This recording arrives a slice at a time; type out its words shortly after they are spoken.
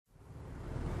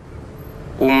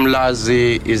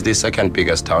Umlazi is the second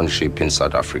biggest township in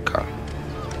South Africa.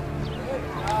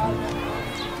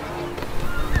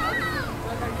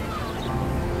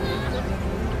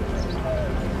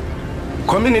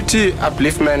 Community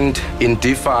upliftment in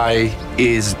DeFi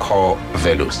is core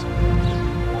values.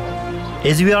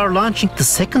 As we are launching the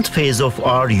second phase of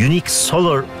our unique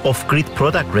solar off-grid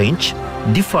product range,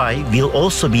 DeFi will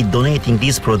also be donating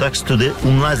these products to the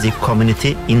Umlazi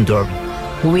community in Durban.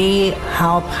 We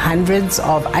help hundreds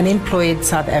of unemployed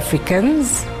South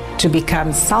Africans to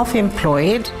become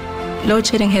self-employed. Load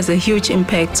shedding has a huge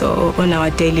impact on our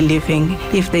daily living.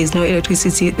 If there's no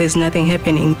electricity, there's nothing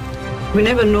happening. We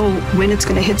never know when it's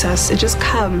going to hit us. It just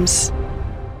comes.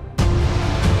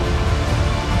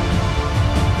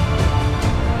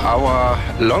 Our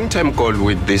long-term goal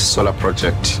with this solar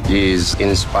project is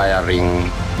inspiring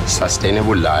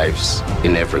sustainable lives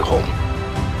in every home.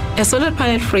 A solar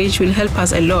panel fridge will help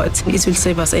us a lot. It will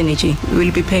save us energy. We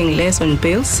will be paying less on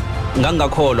bills.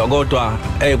 Ngangakholwa kodwa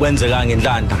kwenzeka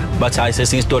ngendlanda bathi hayi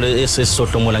sesiyisitolo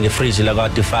esisizohlomula ngefridge la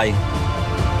ka-Defy.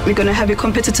 We're going to have a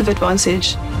competitive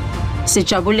advantage.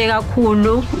 Sijabule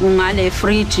kakhulu ngale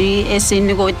fridge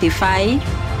esinikwa Defy.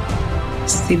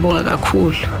 Sibonga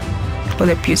kakhulu for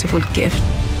the beautiful gift.